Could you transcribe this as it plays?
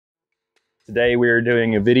Today we are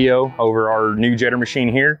doing a video over our new jetter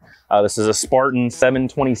machine here. This is a Spartan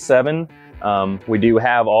 727. We do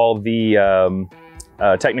have all the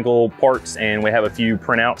technical parts, and we have a few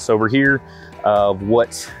printouts over here of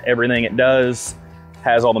what everything it does.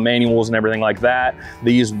 Has all the manuals and everything like that.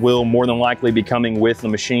 These will more than likely be coming with the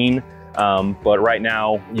machine, but right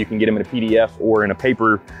now you can get them in a PDF or in a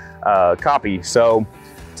paper copy. So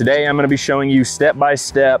today I'm going to be showing you step by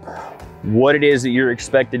step what it is that you're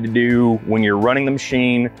expected to do when you're running the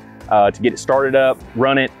machine to get it started up,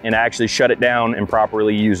 run it, and actually shut it down and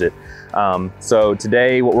properly use it. So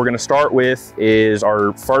today what we're going to start with is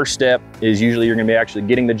our first step is usually you're going to be actually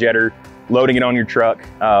getting the jetter, loading it on your truck.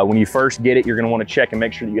 When you first get it, you're going to want to check and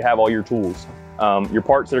make sure that you have all your tools. Your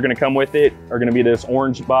parts that are going to come with it are going to be this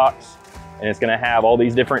orange box, and it's going to have all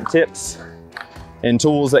these different tips and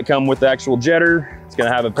tools that come with the actual jetter. It's going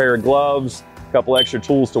to have a pair of gloves, a couple extra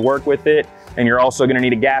tools to work with it, and you're also going to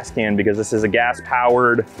need a gas can because this is a gas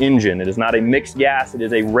powered engine. It is not a mixed gas, it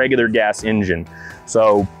is a regular gas engine.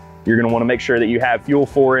 So you're going to want to make sure that you have fuel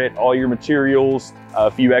for it, all your materials. A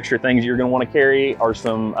few extra things you're going to want to carry are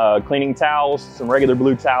some cleaning towels, some regular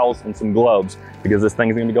blue towels, and some gloves, because this thing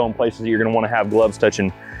is going to go in places that you're going to want to have gloves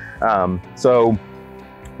touching. So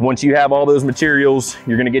once you have all those materials,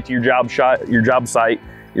 you're going to get to your job site.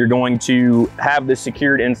 You're going to have this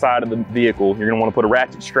secured inside of the vehicle. You're going to want to put a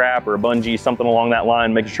ratchet strap or a bungee, something along that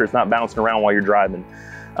line, making sure it's not bouncing around while you're driving.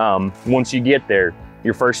 Once you get there,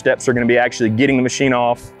 your first steps are going to be actually getting the machine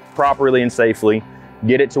off properly and safely,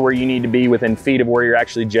 get it to where you need to be within feet of where you're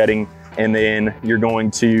actually jetting, and then you're going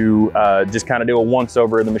to just kind of do a once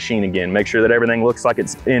over of the machine again. Make sure that everything looks like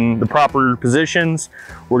it's in the proper positions.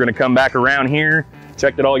 We're going to come back around here,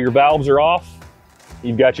 check that all your valves are off.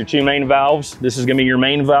 You've got your two main valves. This is going to be your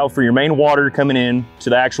main valve for your main water coming in to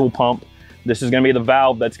the actual pump. This is going to be the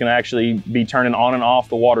valve that's going to actually be turning on and off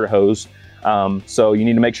the water hose. So you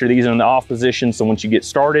need to make sure these are in the off position, so once you get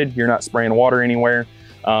started, you're not spraying water anywhere.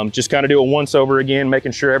 Just kind of do a once over again,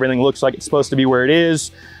 making sure everything looks like it's supposed to be where it is.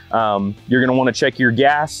 You're going to want to check your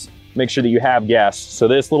gas, make sure that you have gas. So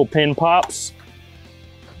this little pin pops.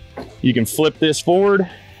 You can flip this forward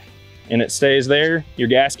and it stays there. Your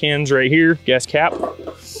gas can's right here, gas cap.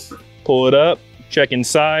 Pull it up, check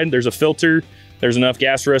inside. There's a filter. There's enough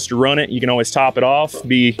gas for us to run it. You can always top it off,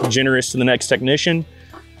 be generous to the next technician.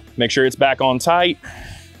 Make sure it's back on tight.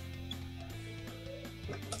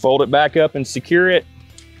 Fold it back up and secure it.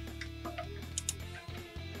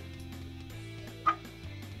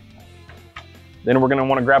 Then we're going to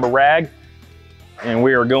want to grab a rag, and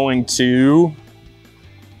we are going to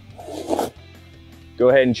go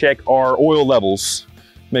ahead and check our oil levels,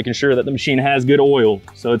 making sure that the machine has good oil.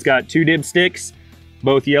 So it's got two dipsticks,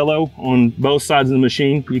 both yellow on both sides of the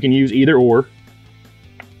machine. You can use either or.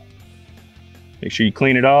 Make sure you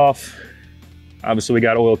clean it off. Obviously we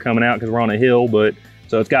got oil coming out because we're on a hill, but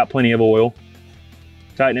so it's got plenty of oil.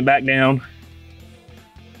 Tighten it back down.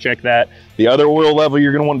 Check that. The other oil level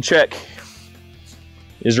you're going to want to check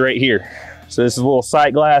is right here. So this is a little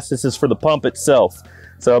sight glass. This is for the pump itself.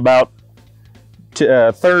 So about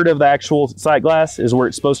a third of the actual sight glass is where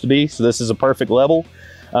it's supposed to be. So this is a perfect level.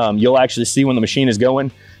 You'll actually see when the machine is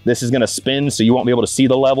going. This is going to spin, so you won't be able to see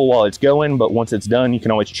the level while it's going, but once it's done, you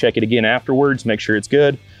can always check it again afterwards, make sure it's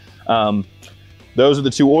good. Those are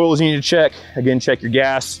the two oils you need to check. Again, check your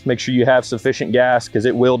gas, make sure you have sufficient gas because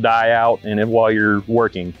it will die out while you're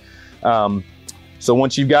working. So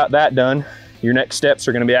once you've got that done, your next steps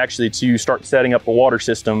are going to be actually to start setting up a water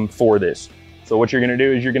system for this. So what you're going to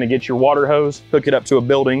do is you're going to get your water hose, hook it up to a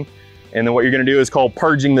building, and then what you're going to do is called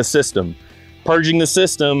purging the system. Purging the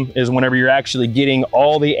system is whenever you're actually getting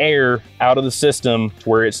all the air out of the system to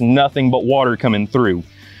where it's nothing but water coming through.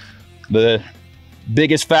 The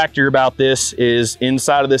biggest factor about this is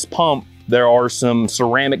inside of this pump, there are some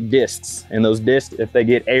ceramic discs, and those discs, if they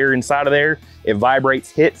get air inside of there, it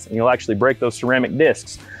vibrates, hits, and you'll actually break those ceramic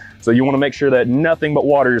discs. So you want to make sure that nothing but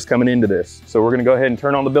water is coming into this. So we're going to go ahead and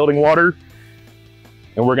turn on the building water,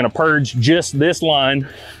 and we're going to purge just this line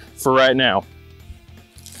for right now.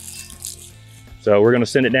 So we're going to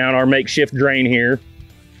send it down our makeshift drain here,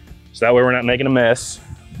 so that way we're not making a mess.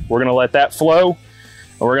 We're going to let that flow,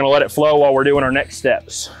 and we're going to let it flow while we're doing our next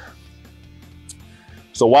steps.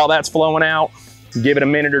 So while that's flowing out, give it a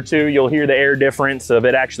minute or two, you'll hear the air difference of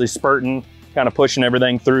it actually spurting, kind of pushing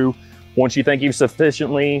everything through. Once you think you've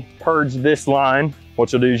sufficiently purged this line,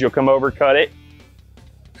 what you'll do is you'll come over, cut it,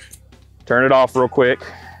 turn it off real quick,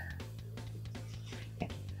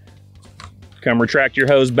 come retract your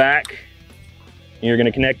hose back, and you're going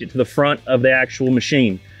to connect it to the front of the actual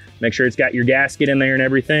machine. Make sure it's got your gasket in there and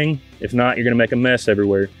everything. If not, you're going to make a mess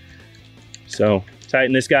everywhere. So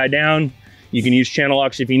tighten this guy down. You can use channel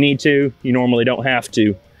locks if you need to. You normally don't have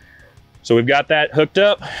to. So we've got that hooked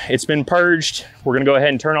up. It's been purged. We're gonna go ahead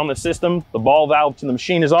and turn on the system. The ball valve to the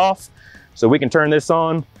machine is off. So we can turn this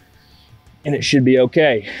on and it should be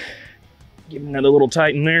okay. Give it another little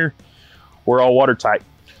tighten there. We're all watertight.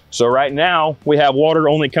 So right now we have water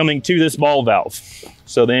only coming to this ball valve.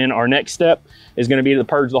 So then our next step is gonna be to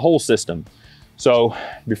purge the whole system. So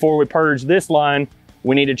before we purge this line,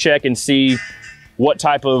 we need to check and see what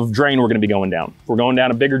type of drain we're gonna be going down. If we're going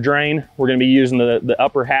down a bigger drain, we're gonna be using the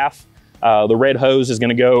upper half. The red hose is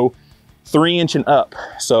gonna go 3-inch and up.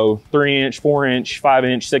 So 3-inch, 4-inch,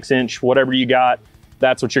 5-inch, 6-inch, whatever you got,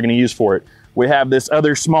 that's what you're gonna use for it. We have this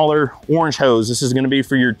other smaller orange hose. This is gonna be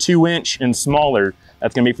for your 2-inch and smaller.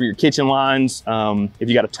 That's gonna be for your kitchen lines. If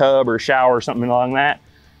you got a tub or a shower or something along that.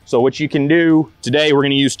 So what you can do, today we're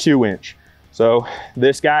gonna use 2-inch. So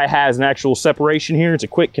this guy has an actual separation here. It's a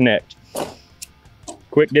quick connect.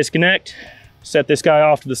 Quick disconnect, set this guy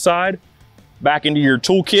off to the side. Back into your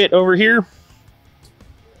toolkit over here.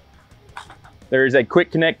 There's a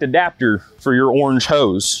quick connect adapter for your orange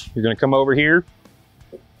hose. You're gonna come over here,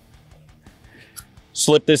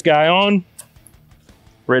 slip this guy on,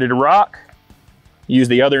 ready to rock. Use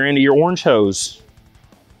the other end of your orange hose.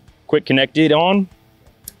 Quick connect it on,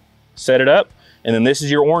 set it up, and then this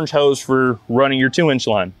is your orange hose for running your 2-inch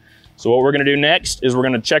line. So what we're gonna do next is we're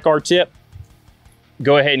gonna check our tip,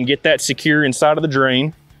 go ahead and get that secure inside of the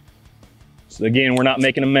drain. So again, we're not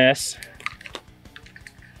making a mess.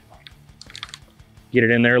 Get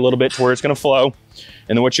it in there a little bit to where it's gonna flow.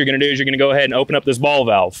 And then what you're gonna do is you're gonna go ahead and open up this ball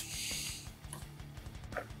valve.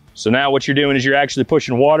 So now what you're doing is you're actually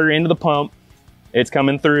pushing water into the pump. It's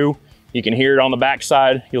coming through. You can hear it on the back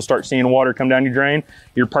side. You'll start seeing water come down your drain.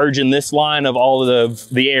 You're purging this line of all of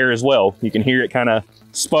the air as well. You can hear it kind of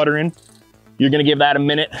sputtering. You're gonna give that a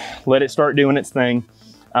minute, let it start doing its thing.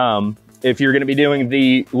 If you're gonna be doing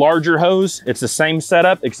the larger hose, it's the same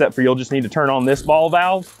setup, except for you'll just need to turn on this ball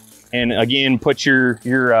valve and again, put your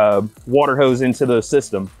water hose into the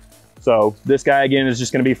system. So this guy again is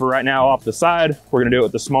just gonna be for right now off the side. We're gonna do it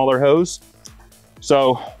with the smaller hose.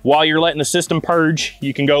 So while you're letting the system purge,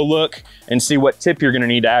 you can go look and see what tip you're gonna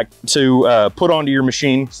need to put onto your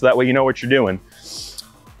machine, so that way you know what you're doing.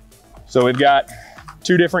 So we've got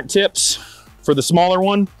 2 different tips for the smaller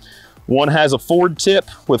one. One has a forward tip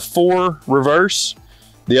with 4 reverse.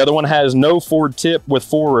 The other one has no forward tip with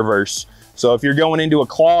 4 reverse. So if you're going into a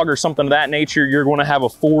clog or something of that nature, you're gonna have a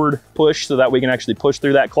forward push so that we can actually push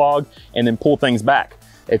through that clog and then pull things back.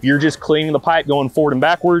 If you're just cleaning the pipe going forward and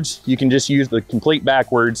backwards, you can just use the complete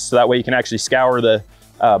backwards, so that way you can actually scour the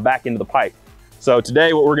back into the pipe. So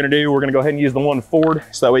today what we're gonna do, we're gonna go ahead and use the one forward,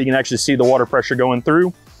 so that way you can actually see the water pressure going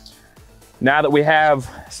through. Now that we have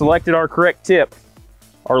selected our correct tip,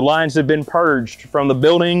 our lines have been purged from the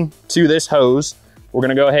building to this hose. We're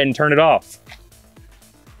gonna go ahead and turn it off.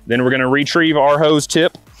 Then we're gonna retrieve our hose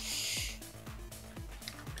tip.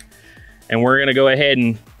 And we're gonna go ahead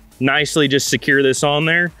and nicely just secure this on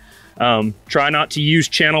there. Try not to use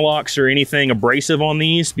channel locks or anything abrasive on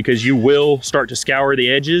these, because you will start to scour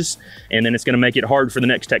the edges and then it's gonna make it hard for the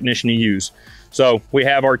next technician to use. So we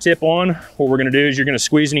have our tip on. What we're gonna do is you're gonna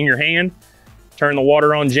squeeze it in your hand, turn the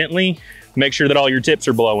water on gently, make sure that all your tips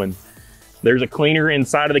are blowing. There's a cleaner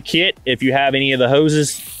inside of the kit if you have any of the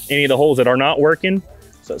hoses, any of the holes that are not working.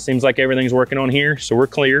 So it seems like everything's working on here, so we're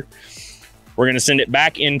clear. We're gonna send it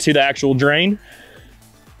back into the actual drain.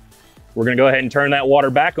 We're gonna go ahead and turn that water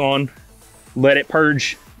back on, let it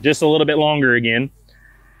purge just a little bit longer again.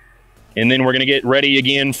 And then we're gonna get ready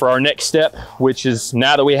again for our next step, which is,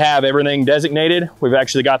 now that we have everything designated, we've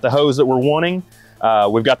actually got the hose that we're wanting.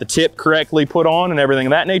 We've got the tip correctly put on and everything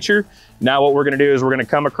of that nature. Now what we're gonna do is we're gonna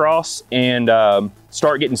come across and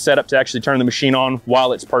start getting set up to actually turn the machine on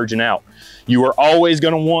while it's purging out. You are always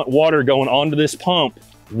gonna want water going onto this pump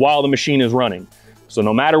while the machine is running. So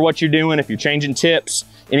no matter what you're doing, if you're changing tips,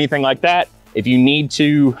 anything like that, if you need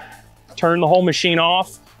to turn the whole machine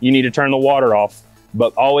off, you need to turn the water off.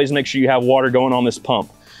 But always make sure you have water going on this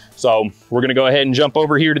pump. So we're gonna go ahead and jump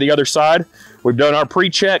over here to the other side. We've done our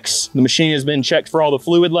pre-checks. The machine has been checked for all the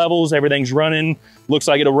fluid levels. Everything's running. Looks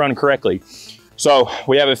like it'll run correctly. So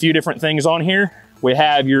we have a few different things on here. We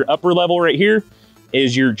have your upper level right here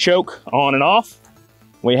is your choke on and off.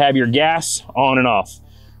 We have your gas on and off.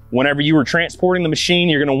 Whenever you are transporting the machine,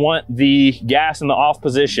 you're gonna want the gas in the off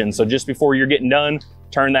position. So just before you're getting done,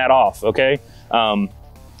 turn that off, okay?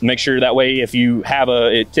 Make sure that way if you have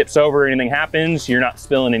it tips over or anything happens, you're not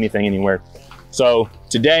spilling anything anywhere. So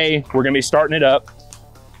today we're gonna be starting it up.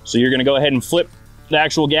 So you're gonna go ahead and flip the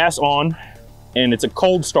actual gas on, and it's a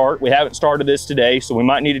cold start. We haven't started this today, so we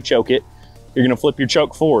might need to choke it. you're gonna flip your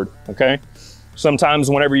choke forward, okay? Sometimes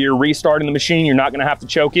whenever you're restarting the machine, you're not gonna have to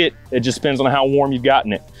choke it. It just depends on how warm you've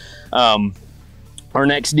gotten it. Our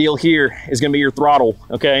next deal here is gonna be your throttle,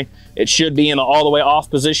 okay? It should be in the all the way off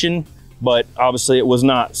position, but obviously it was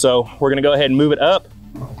not. So we're gonna go ahead and move it up,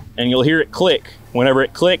 and you'll hear it click. Whenever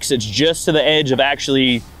it clicks, it's just to the edge of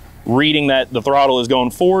actually reading that the throttle is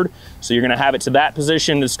going forward. So you're gonna have it to that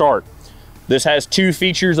position to start. This has two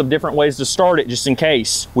features of different ways to start it, just in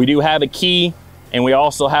case. We do have a key, and we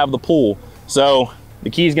also have the pull. So the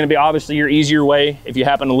key is gonna be obviously your easier way. If you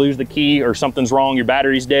happen to lose the key or something's wrong, your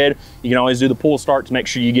battery's dead, you can always do the pull start to make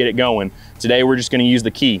sure you get it going. Today, we're just gonna use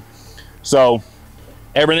the key. So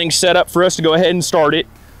everything's set up for us to go ahead and start it.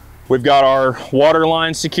 We've got our water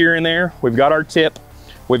line secure in there. We've got our tip.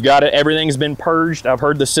 We've got it, everything's been purged. I've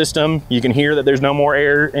heard the system. You can hear that there's no more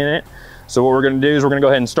air in it. So what we're gonna do is we're gonna go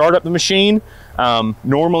ahead and start up the machine.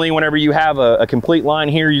 Normally, whenever you have a complete line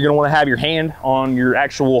here, you're gonna wanna have your hand on your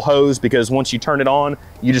actual hose, because once you turn it on,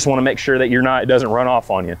 you just wanna make sure that it doesn't run off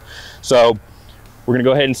on you. So we're gonna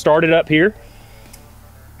go ahead and start it up here.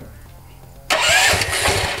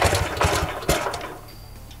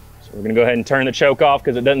 So we're gonna go ahead and turn the choke off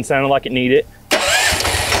because it doesn't sound like it needed it.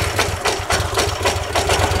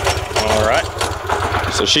 All right,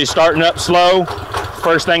 so she's starting up slow.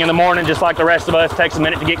 First thing in the morning, just like the rest of us, takes a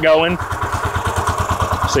minute to get going.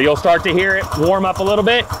 So you'll start to hear it warm up a little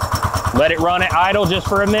bit, let it run at idle just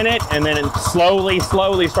for a minute, and then slowly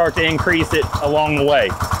start to increase it along the way.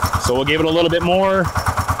 So we'll give it a little bit more.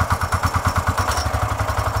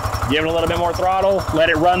 Give it a little bit more throttle, let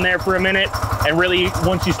it run there for a minute, and really,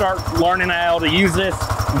 once you start learning how to use this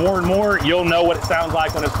more and more, you'll know what it sounds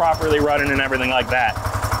like when it's properly running and everything like that.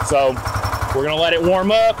 So we're gonna let it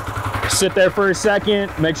warm up, sit there for a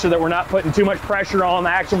second, make sure that we're not putting too much pressure on the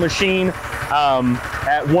actual machine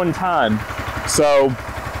at one time. So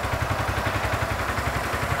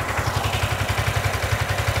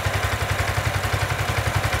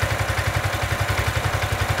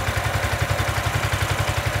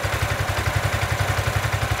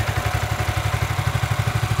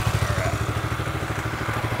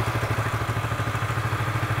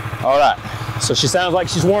all right, so she sounds like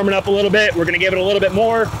she's warming up a little bit. We're gonna give it a little bit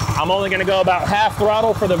more. I'm only gonna go about half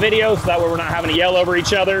throttle for the video, so that way we're not having to yell over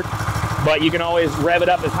each other. But you can always rev it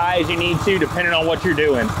up as high as you need to, depending on what you're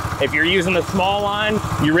doing. If you're using the small line,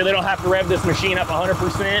 you really don't have to rev this machine up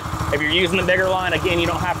 100%. If you're using the bigger line, again, you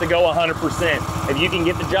don't have to go 100%. If you can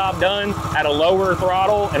get the job done at a lower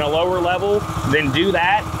throttle and a lower level, then do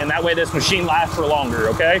that, and that way this machine lasts for longer,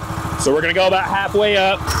 okay? So we're gonna go about halfway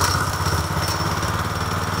up.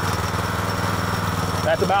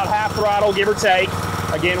 That's about half throttle, give or take.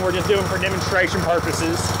 Again, we're just doing for demonstration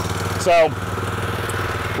purposes. So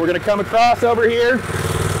we're gonna come across over here.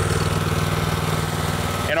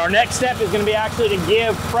 And our next step is gonna be actually to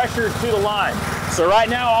give pressure to the line. So right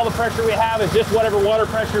now, all the pressure we have is just whatever water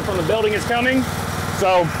pressure from the building is coming.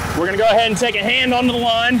 So we're gonna go ahead and take a hand onto the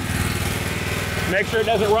line, make sure it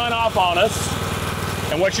doesn't run off on us.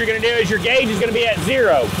 And what you're gonna do is your gauge is gonna be at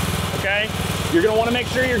 0, okay? You're gonna wanna make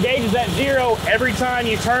sure your gauge is at 0 every time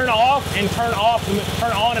you turn on and off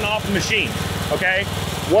the machine, okay?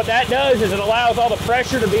 What that does is it allows all the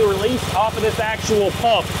pressure to be released off of this actual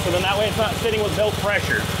pump, so then that way it's not sitting with built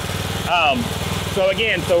pressure. So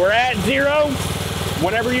we're at 0.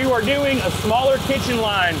 Whenever you are doing a smaller kitchen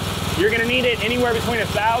line, you're gonna need it anywhere between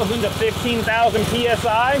 1,000 to 15,000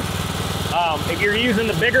 PSI. If you're using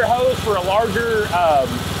the bigger hose for a larger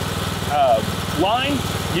line,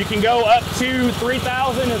 you can go up to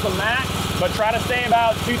 3,000 as a max, but try to stay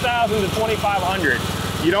about 2,000 to 2,500.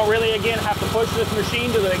 You don't really, again, have to push this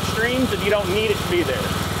machine to the extremes if you don't need it to be there.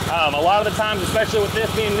 A lot of the times, especially with this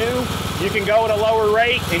being new, you can go at a lower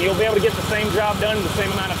rate and you'll be able to get the same job done in the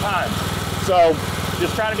same amount of time. So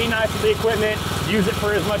just try to be nice with the equipment, use it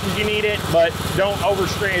for as much as you need it, but don't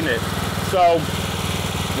overstrain it. So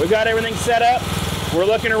we've got everything set up. We're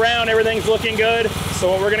looking around, everything's looking good. So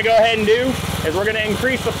what we're gonna go ahead and do is we're gonna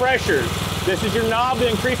increase the pressure. This is your knob to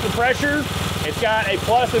increase the pressure. It's got a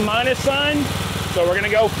plus and minus sign. So we're gonna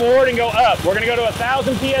go forward and go up. We're gonna go to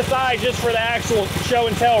 1,000 PSI just for the actual show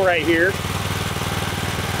and tell right here.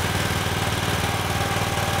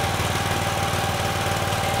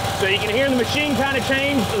 So you can hear the machine kind of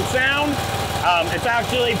change the sound. It's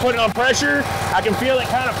actually putting on pressure. I can feel it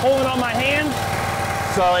kind of pulling on my hand.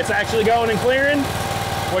 So it's actually going and clearing.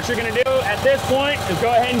 What you're gonna do at this point is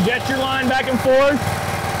go ahead and jet your line back and forth.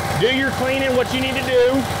 Do your cleaning, what you need to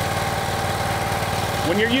do.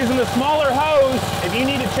 When you're using the smaller hose, if you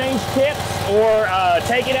need to change tips or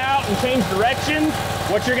take it out and change direction,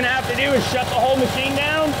 what you're gonna have to do is shut the whole machine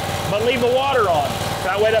down, but leave the water on.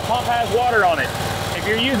 That way the pump has water on it. If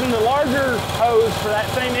you're using the larger hose for that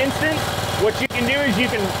same instance, what you can do is you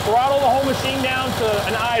can throttle the whole machine down to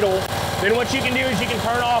an idle. Then what you can do is you can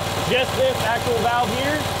turn off just this actual valve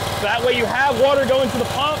here. So that way you have water going to the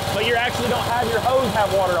pump, but you actually don't have your hose have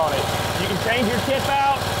water on it. You can change your tip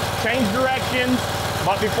out, change directions,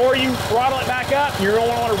 but before you throttle it back up, you're going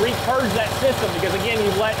to want to repurge that system because again,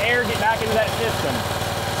 you've let air get back into that system.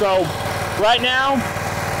 So right now,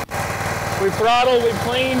 we've throttled, we've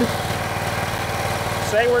cleaned.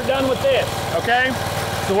 Say we're done with this, okay?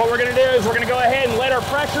 So what we're gonna do is we're gonna go ahead and let our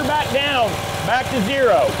pressure back down, back to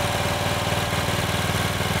 0.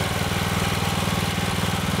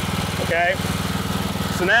 Okay?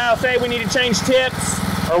 So now say we need to change tips,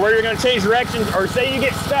 or where you're gonna change directions, or say you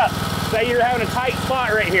get stuck. Say you're having a tight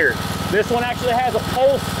spot right here. This one actually has a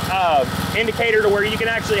pulse indicator to where you can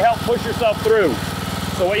actually help push yourself through.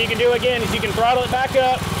 So what you can do again is you can throttle it back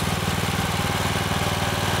up.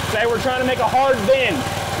 Say we're trying to make a hard bend.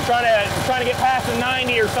 You're trying to get past a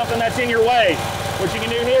 90 or something that's in your way. What you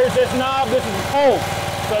can do here is this knob, this is a pulse.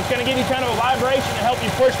 So it's gonna give you kind of a vibration to help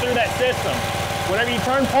you push through that system. Whenever you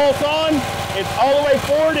turn pulse on, it's all the way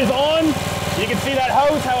forward is on. You can see that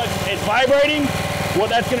hose, how it's vibrating.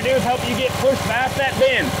 What that's gonna do is help you get pushed past that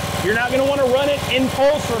bend. You're not gonna wanna run it in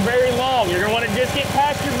pulse for very long. You're gonna wanna just get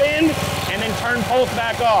past your bend and then turn pulse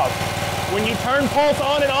back off. When you turn pulse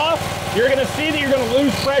on and off, you're gonna see that you're gonna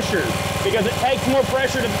lose pressure because it takes more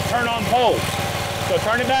pressure to turn on pulse. So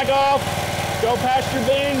turn it back off, go past your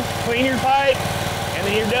bend, clean your pipe, and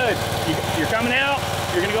then you're done. You're coming out,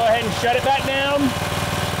 you're gonna go ahead and shut it back down,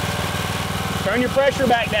 turn your pressure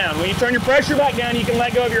back down. When you turn your pressure back down, you can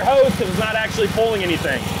let go of your hose because it's not actually pulling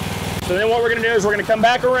anything. So then what we're gonna do is we're gonna come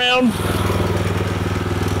back around,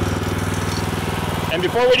 and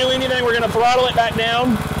before we do anything, we're gonna throttle it back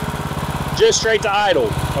down, just straight to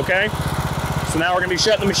idle, okay? So now we're gonna be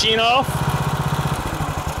shutting the machine off.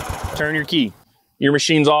 Turn your key. Your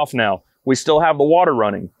machine's off now. We still have the water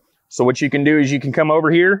running. So what you can do is you can come over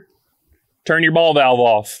here, turn your ball valve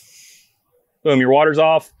off. Boom, your water's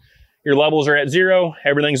off. Your levels are at 0.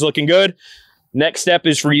 Everything's looking good. Next step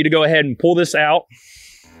is for you to go ahead and pull this out.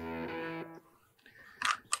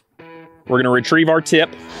 We're gonna retrieve our tip.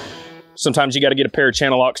 Sometimes you gotta get a pair of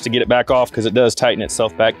channel locks to get it back off because it does tighten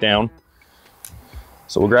itself back down.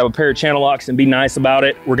 So we'll grab a pair of channel locks and be nice about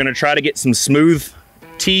it. We're gonna try to get some smooth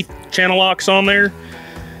teeth channel locks on there.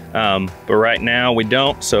 But right now we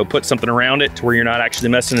don't, so put something around it to where you're not actually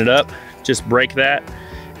messing it up. Just break that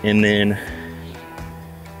and then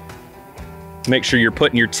make sure you're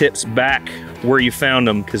putting your tips back where you found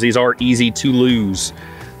them because these are easy to lose.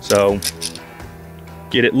 So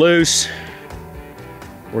get it loose.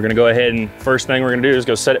 We're gonna go ahead and first thing we're gonna do is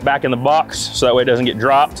go set it back in the box so that way it doesn't get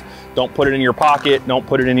dropped. Don't put it in your pocket, don't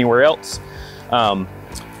put it anywhere else.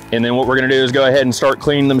 And then what we're gonna do is go ahead and start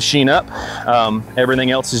cleaning the machine up.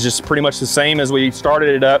 Everything else is just pretty much the same as we started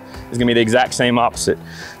it up. It's gonna be the exact same opposite.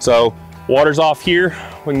 So water's off here.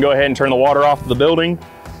 We can go ahead and turn the water off of the building.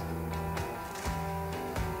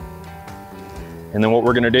 And then what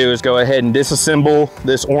we're gonna do is go ahead and disassemble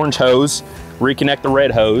this orange hose, reconnect the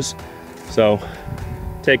red hose. So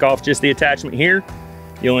take off just the attachment here.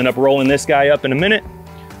 You'll end up rolling this guy up in a minute.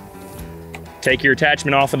 Take your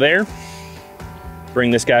attachment off of there.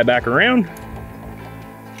 Bring this guy back around.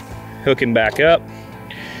 Hook him back up.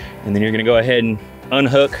 And then you're gonna go ahead and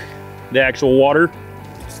unhook the actual water.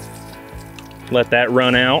 Let that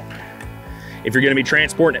run out. If you're gonna be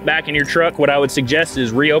transporting it back in your truck, what I would suggest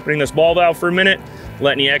is reopening this ball valve for a minute,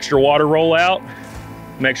 letting the extra water roll out.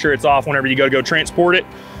 Make sure it's off whenever you go transport it.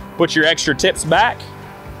 Put your extra tips back.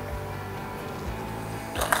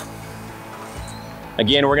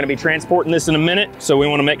 Again, we're gonna be transporting this in a minute, so we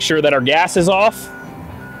wanna make sure that our gas is off.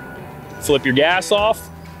 Flip your gas off.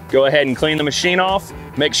 Go ahead and clean the machine off.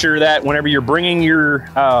 Make sure that whenever you're bringing your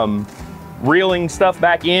reeling stuff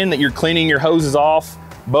back in, that you're cleaning your hoses off,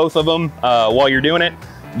 both of them, while you're doing it.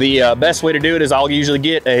 The best way to do it is I'll usually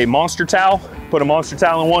get a monster towel, put a monster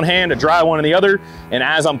towel in one hand, a dry one in the other, and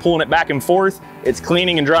as I'm pulling it back and forth, it's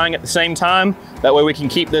cleaning and drying at the same time. That way we can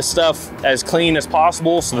keep this stuff as clean as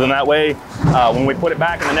possible, so then that way, when we put it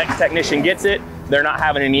back and the next technician gets it, they're not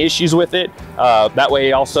having any issues with it. That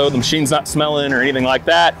way also the machine's not smelling or anything like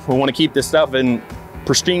that. We wanna keep this stuff in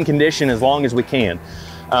pristine condition as long as we can.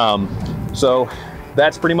 So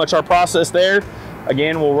that's pretty much our process there.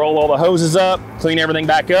 Again, we'll roll all the hoses up, clean everything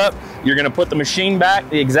back up. You're gonna put the machine back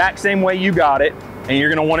the exact same way you got it, and you're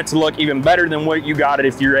gonna want it to look even better than what you got it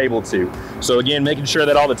if you're able to. So again, making sure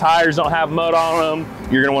that all the tires don't have mud on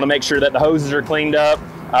them. You're gonna wanna make sure that the hoses are cleaned up.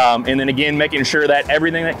 And then again, making sure that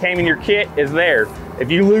everything that came in your kit is there. If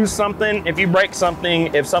you lose something, if you break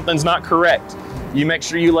something, if something's not correct, you make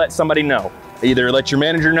sure you let somebody know. Either let your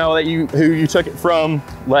manager know that who you took it from,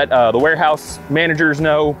 let the warehouse managers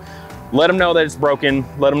know, let them know that it's broken,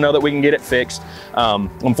 let them know that we can get it fixed.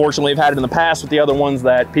 Unfortunately, I've had it in the past with the other ones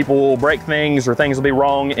that people will break things or things will be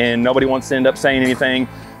wrong and nobody wants to end up saying anything.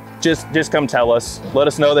 Just come tell us. Let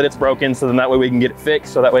us know that it's broken, so then that way we can get it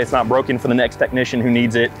fixed, so that way it's not broken for the next technician who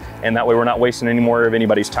needs it, and that way we're not wasting any more of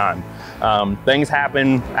anybody's time. Things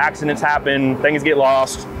happen, accidents happen, things get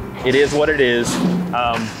lost. It is what it is,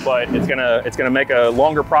 but it's gonna make a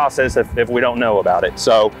longer process if we don't know about it.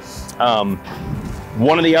 So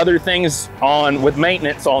one of the other things with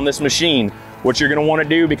maintenance on this machine, what you're gonna wanna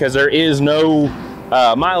do, because there is no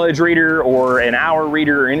mileage reader or an hour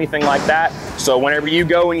reader or anything like that. So whenever you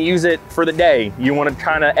go and use it for the day, you want to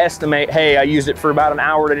kind of estimate, hey, I used it for about an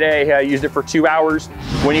hour today. Hey, I used it for 2 hours.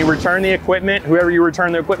 When you return the equipment, whoever you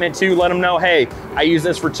return the equipment to, let them know, hey, I used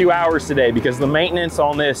this for 2 hours today, because the maintenance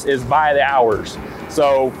on this is by the hours.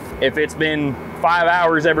 So if it's been 5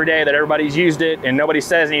 hours every day that everybody's used it and nobody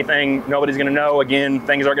says anything, nobody's gonna know. Again,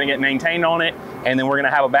 things aren't gonna get maintained on it, and then we're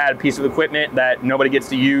gonna have a bad piece of equipment that nobody gets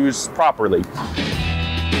to use properly.